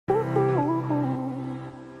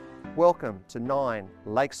Welcome to 9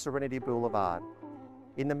 Lake Serenity Boulevard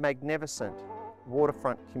in the magnificent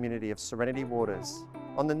waterfront community of Serenity Waters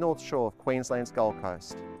on the north shore of Queensland's Gold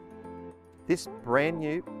Coast. This brand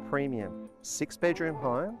new premium 6-bedroom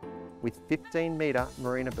home with 15-metre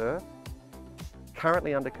marina berth,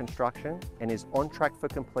 currently under construction and is on track for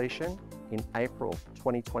completion in April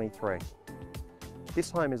 2023. This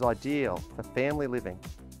home is ideal for family living.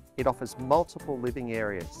 It offers multiple living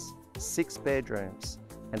areas, 6 bedrooms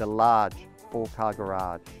and a large 4-car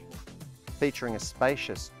garage, featuring a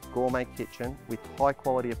spacious gourmet kitchen with high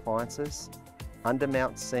quality appliances,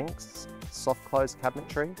 undermount sinks, soft close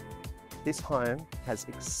cabinetry. This home has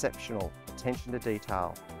exceptional attention to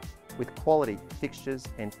detail with quality fixtures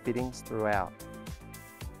and fittings throughout.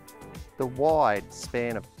 The wide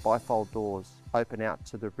span of bifold doors open out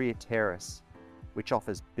to the rear terrace, which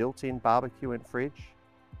offers built-in barbecue and fridge,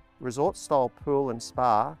 resort-style pool and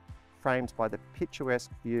spa framed by the picturesque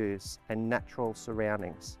views and natural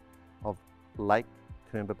surroundings of Lake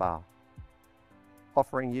Coomba,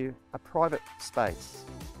 offering you a private space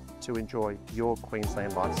to enjoy your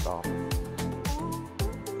Queensland lifestyle.